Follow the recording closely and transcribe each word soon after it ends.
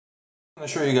I'm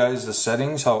going to show you guys the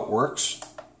settings, how it works.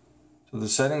 So the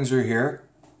settings are here.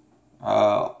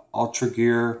 Ultra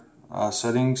gear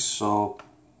settings. So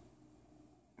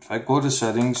if I go to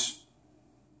settings,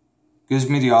 it gives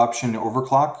me the option to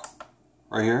overclock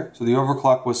right here. So the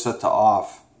overclock was set to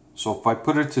off. So if I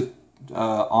put it to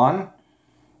on,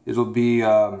 it'll be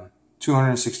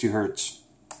 260 hertz.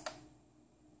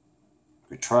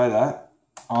 We try that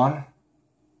on.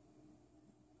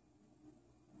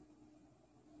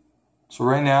 So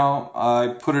right now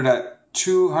I put it at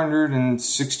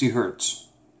 260 hertz.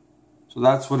 So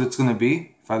that's what it's going to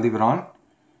be if I leave it on.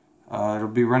 It'll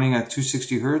be running at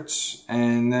 260 hertz,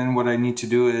 and then what I need to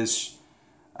do is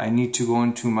I need to go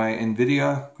into my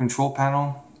NVIDIA control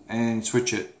panel and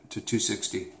switch it to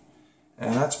 260.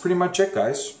 And that's pretty much it,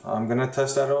 guys. I'm going to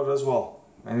test that out as well.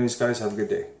 Anyways, guys, have a good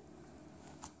day.